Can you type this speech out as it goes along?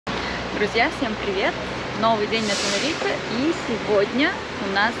Друзья, всем привет! Новый день на Тенерифе, и сегодня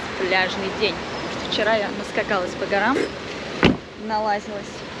у нас пляжный день. Потому что вчера я наскакалась по горам,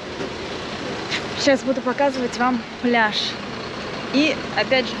 налазилась. Сейчас буду показывать вам пляж. И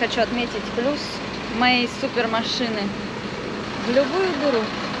опять же хочу отметить плюс моей супер машины. В любую дыру,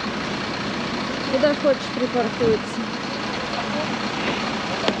 куда хочешь, припаркуется.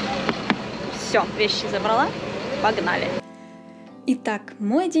 Все, вещи забрала, погнали! Итак,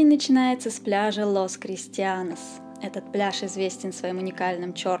 мой день начинается с пляжа Лос Кристианос. Этот пляж известен своим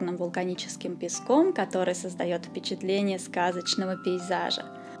уникальным черным вулканическим песком, который создает впечатление сказочного пейзажа.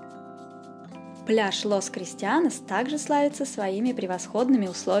 Пляж Лос Кристианос также славится своими превосходными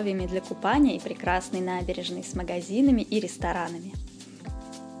условиями для купания и прекрасной набережной с магазинами и ресторанами.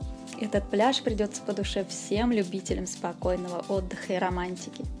 Этот пляж придется по душе всем любителям спокойного отдыха и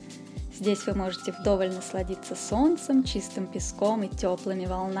романтики. Здесь вы можете вдоволь насладиться солнцем, чистым песком и теплыми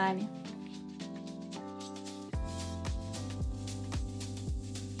волнами.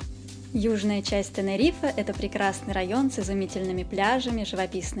 Южная часть Тенерифе – это прекрасный район с изумительными пляжами,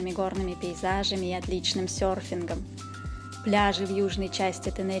 живописными горными пейзажами и отличным серфингом. Пляжи в южной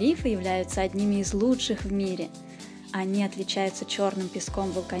части Тенерифе являются одними из лучших в мире. Они отличаются черным песком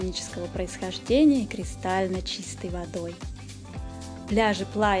вулканического происхождения и кристально чистой водой. Пляжи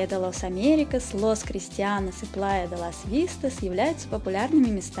Плайя де Лос Америкас, Лос Кристианос и Плайя де Лас Вистас являются популярными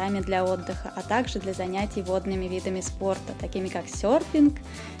местами для отдыха, а также для занятий водными видами спорта, такими как серфинг,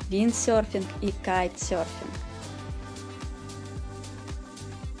 виндсерфинг и кайтсерфинг.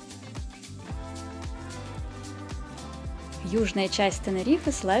 Южная часть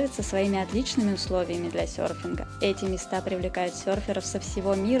Тенерифе славится своими отличными условиями для серфинга. Эти места привлекают серферов со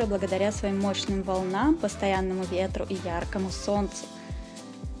всего мира благодаря своим мощным волнам, постоянному ветру и яркому солнцу.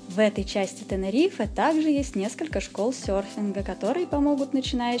 В этой части Тенерифе также есть несколько школ серфинга, которые помогут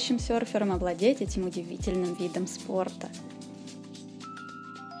начинающим серферам овладеть этим удивительным видом спорта.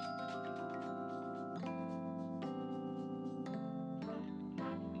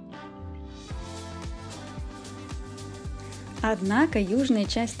 Однако южная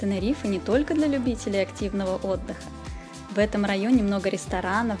часть Тенерифе не только для любителей активного отдыха. В этом районе много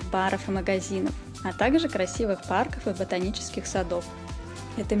ресторанов, баров и магазинов, а также красивых парков и ботанических садов.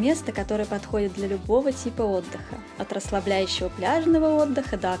 Это место, которое подходит для любого типа отдыха, от расслабляющего пляжного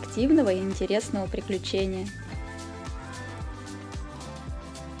отдыха до активного и интересного приключения.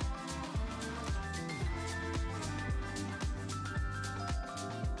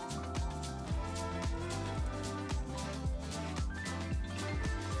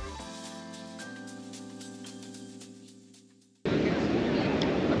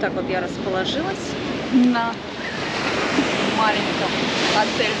 Вот так вот я расположилась на маленьком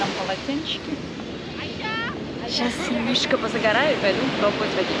отельном полотенчике. Сейчас немножко позагораю и пойду пробовать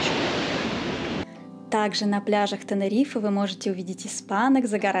водичку. Также на пляжах Тенерифе вы можете увидеть испанок,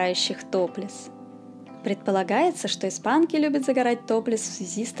 загорающих топлес. Предполагается, что испанки любят загорать топлес в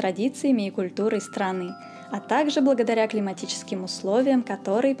связи с традициями и культурой страны, а также благодаря климатическим условиям,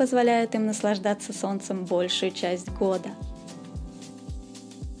 которые позволяют им наслаждаться солнцем большую часть года.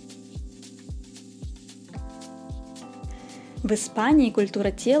 В Испании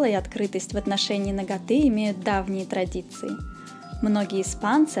культура тела и открытость в отношении наготы имеют давние традиции. Многие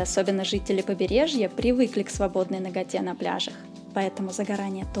испанцы, особенно жители побережья, привыкли к свободной наготе на пляжах, поэтому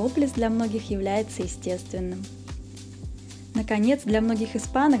загорание топлес для многих является естественным. Наконец, для многих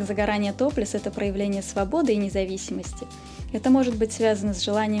испанок загорание топлес – это проявление свободы и независимости. Это может быть связано с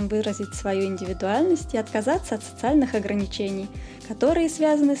желанием выразить свою индивидуальность и отказаться от социальных ограничений, которые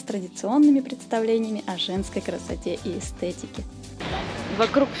связаны с традиционными представлениями о женской красоте и эстетике.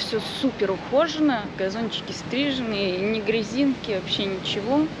 Вокруг все супер ухожено, газончики стрижены, ни грязинки, вообще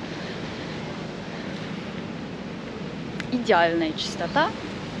ничего. Идеальная чистота.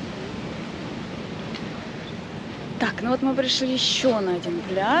 Так, ну вот мы пришли еще на один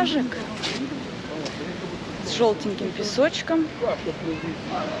пляжик с желтеньким песочком.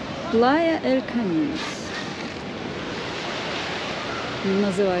 Плая Эль Каминос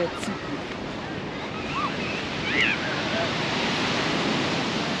называется.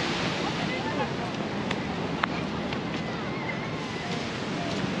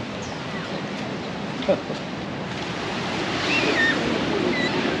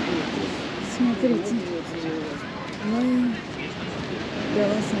 Смотрите.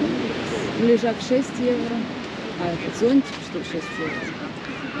 Лежак 6 евро. А этот зонтик, что ли, 6 евро.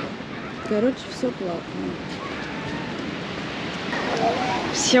 Короче, все платно.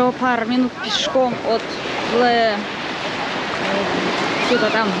 Всего пару минут пешком от что-то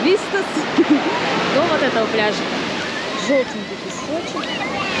там Вистас до вот этого пляжа. Желтенький песочек,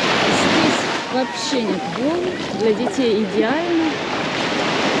 вообще нет волн, для детей идеально.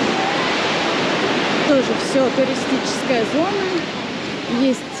 Тоже все туристическая зона.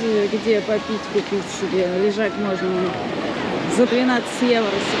 Есть где попить, купить себе. Лежак можно за 12 евро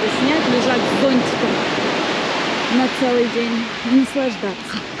себе снять, лежак с зонтиком на целый день и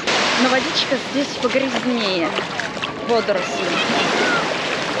наслаждаться. Но водичка здесь погрязнее. Водоросли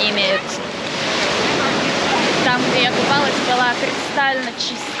имеются. Там, где я купалась, была кристально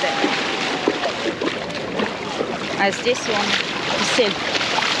чистая. А здесь вон кисель.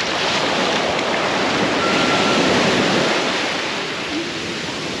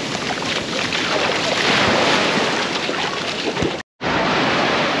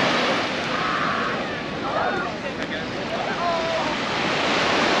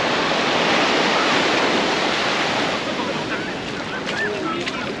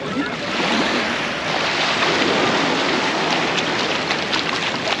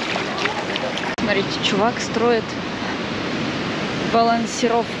 Смотрите, чувак строит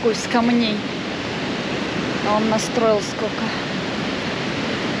балансировку из камней. А он настроил сколько.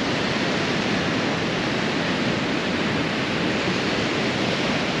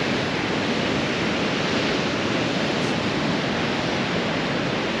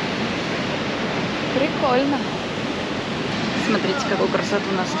 Прикольно. Смотрите, какую красоту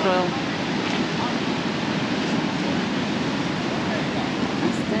настроил.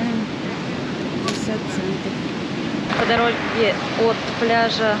 Оставим 50 центов. По дороге от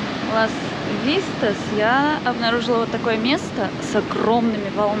пляжа Лос Кристианос я обнаружила вот такое место с огромными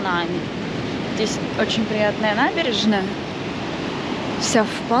волнами. Здесь очень приятная набережная. Вся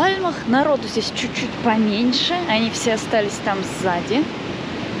в пальмах. Народу здесь чуть-чуть поменьше. Они все остались там сзади.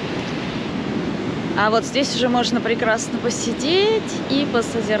 А вот здесь уже можно прекрасно посидеть и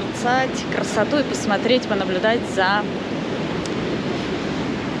посозерцать красоту и посмотреть, понаблюдать за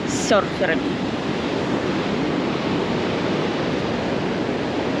серферами.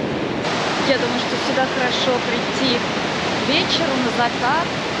 Я думаю, что сюда хорошо прийти вечером на закат,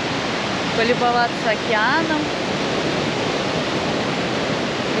 полюбоваться океаном,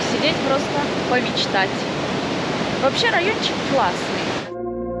 посидеть просто, помечтать. Вообще райончик классный.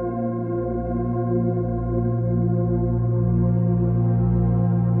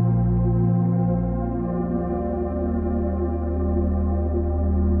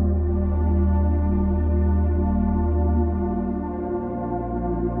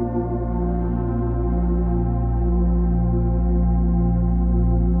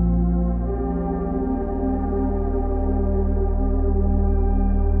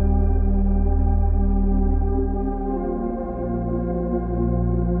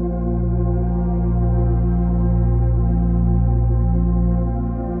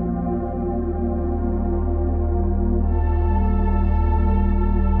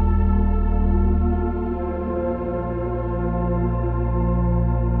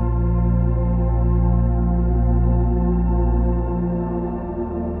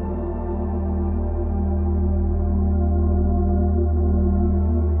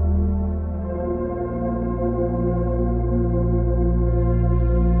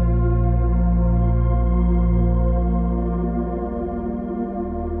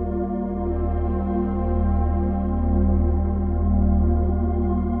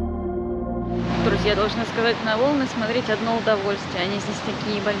 Я должна сказать, на волны смотреть одно удовольствие. Они здесь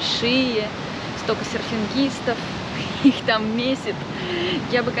такие большие, столько серфингистов, их там месяц.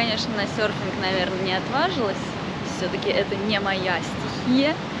 Я бы, конечно, на серфинг, наверное, не отважилась. Все-таки это не моя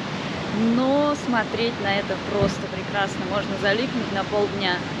стихия. Но смотреть на это просто прекрасно. Можно залипнуть на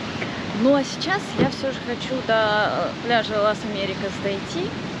полдня. Ну а сейчас я все же хочу до пляжа Лос Америкас дойти.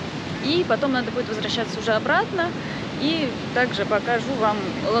 И потом надо будет возвращаться уже обратно. И также покажу вам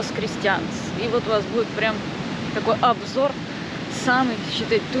Лос Кристианос. И вот у вас будет прям такой обзор самой,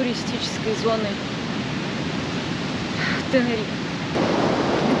 считай, туристической зоны Тенерифе.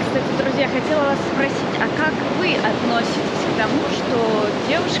 Кстати, друзья, хотела вас спросить, а как вы относитесь к тому, что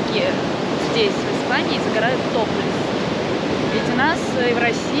девушки здесь, в Испании, загорают топлес? Ведь у нас и в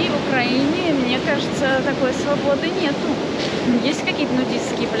России, и в Украине, мне кажется, такой свободы нету. Есть какие-то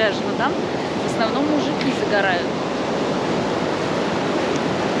нудистские пляжи, но там в основном мужики загорают.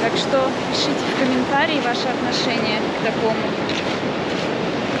 Так что пишите в комментарии ваше отношение к такому.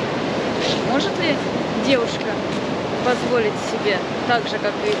 Может ли девушка позволить себе, так же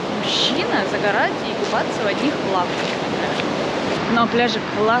как и мужчина, загорать и купаться в одних плавках? Но пляжик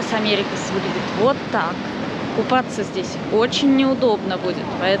Лос Америкас выглядит вот так. Купаться здесь очень неудобно будет,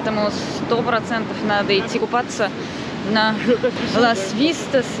 поэтому 100% надо идти купаться на Лос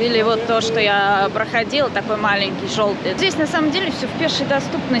Вистас или вот то, что я проходила, такой маленький желтый. Здесь на самом деле все в пешей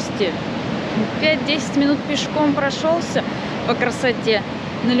доступности. 5-10 минут пешком прошелся по красоте,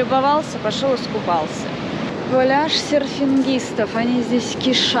 налюбовался, пошел искупался. Пляж серфингистов, они здесь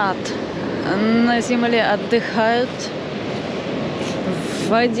кишат, на земле отдыхают, в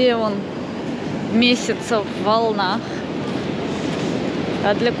воде вон месяца в волнах,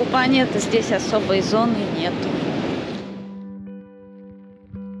 а для купания-то здесь особой зоны нету.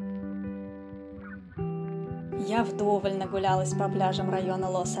 Я вдоволь нагулялась по пляжам района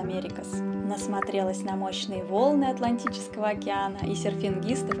Лос-Америкас, насмотрелась на мощные волны Атлантического океана и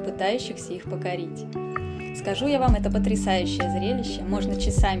серфингистов, пытающихся их покорить. Скажу я вам, это потрясающее зрелище, можно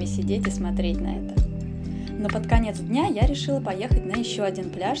часами сидеть и смотреть на это. Но под конец дня я решила поехать на еще один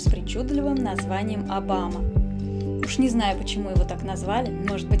пляж с причудливым названием Обама. Уж не знаю, почему его так назвали,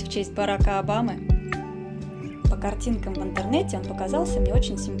 может быть, в честь Барака Обамы? По картинкам в интернете он показался мне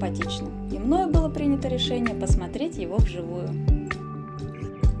очень симпатичным, и мною было принято решение посмотреть его вживую.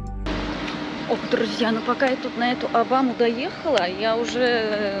 Ох, друзья, ну пока я тут на эту Обаму доехала, я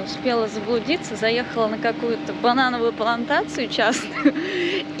уже успела заблудиться, заехала на какую-то банановую плантацию частную,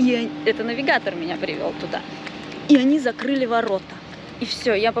 и это навигатор меня привел туда. И они закрыли ворота. И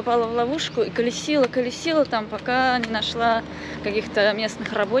все, я попала в ловушку и колесила там, пока не нашла каких-то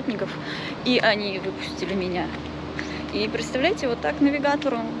местных работников, и они выпустили меня. И представляете, вот так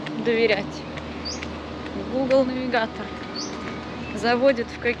навигатору доверять. Google навигатор заводит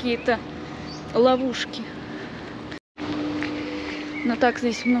в какие-то ловушки. Но так,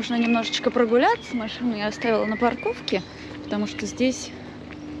 здесь нужно немножечко прогуляться. Машину я оставила на парковке, потому что здесь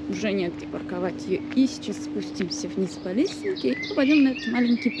уже негде парковать ее. И сейчас спустимся вниз по лестнице и попадем на этот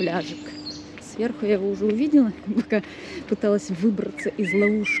маленький пляжик. Сверху я его уже увидела, пока пыталась выбраться из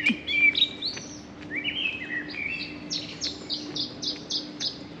ловушки.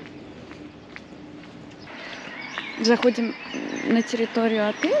 Заходим на территорию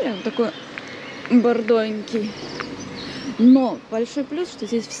отеля, такой бордовенький. Но большой плюс, что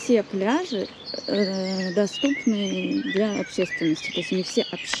здесь все пляжи доступны для общественности. То есть они все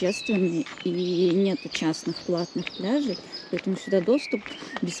общественные, и нету частных платных пляжей. Поэтому сюда доступ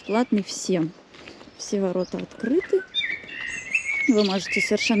бесплатный всем. Все ворота открыты. Вы можете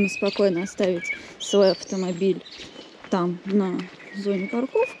совершенно спокойно оставить свой автомобиль там, на зоне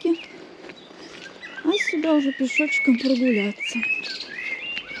парковки. А сюда уже пешочком прогуляться.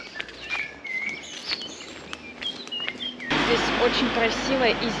 Здесь очень красивая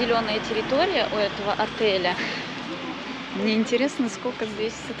и зеленая территория у этого отеля. Мне интересно, сколько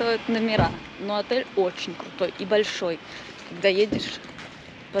здесь стоят номера. Но отель очень крутой и большой. Когда едешь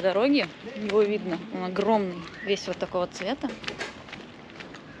по дороге, его видно. Он огромный, весь вот такого цвета.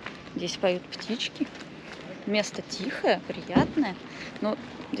 Здесь поют птички. Место тихое, приятное. Но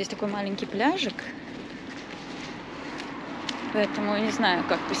здесь такой маленький пляжик. Поэтому я не знаю,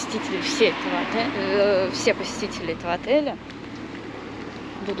 как посетители все посетители этого отеля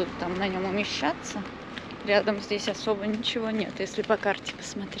будут там на нем умещаться. Рядом здесь особо ничего нет, если по карте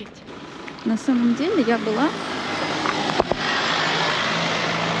посмотреть. На самом деле я была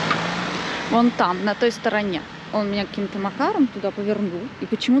вон там, на той стороне. Он меня каким-то макаром туда повернул, и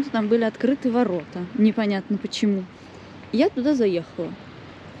почему-то там были открыты ворота. Непонятно почему. И я туда заехала.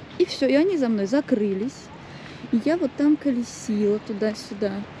 И все, и они за мной закрылись. И я вот там колесила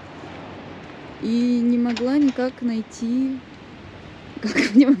туда-сюда. И не могла никак найти,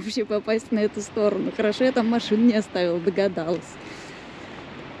 как мне вообще попасть на эту сторону. Хорошо, я там машину не оставила, догадалась.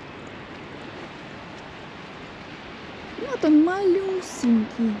 Ну, там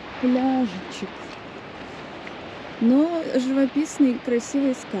малюсенький пляжечек. Но живописные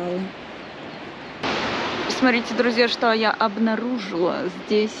красивые скалы. Смотрите, друзья, что я обнаружила.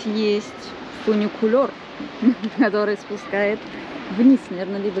 Здесь есть фуникулер, который спускает вниз,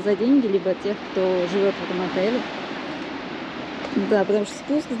 наверное, либо за деньги, либо тех, кто живет в этом отеле. Да, потому что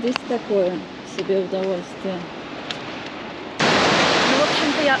спуск здесь такое себе удовольствие. Ну, в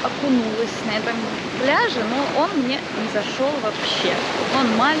общем-то, я окунулась на этом пляже, но он мне не зашел вообще.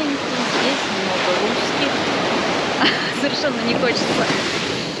 Он маленький, здесь много русских. Совершенно не хочется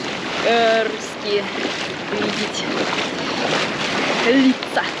русские видеть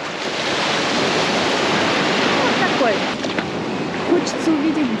лица. Такой. Хочется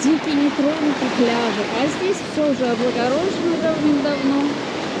увидеть дикие нетронутые пляжи, а здесь все уже облагорожено давным-давно.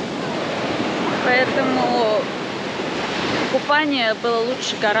 Поэтому купание было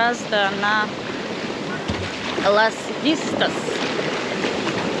лучше гораздо на Лас Вистас.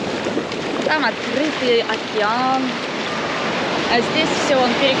 Там открытый океан, а здесь все он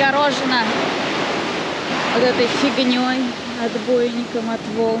перегорожено вот этой фигней, отбойником от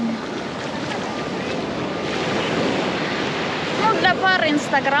волн. для пары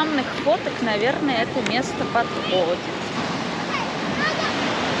инстаграмных фоток, наверное, это место подходит.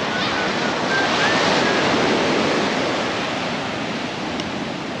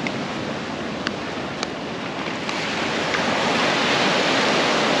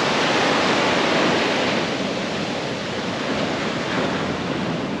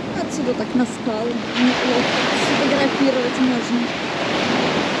 Отсюда так на скалу неплохо сфотографировать можно.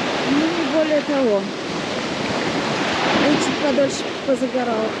 Ну и более того, лучше подольше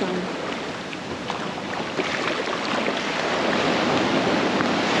позагорал там.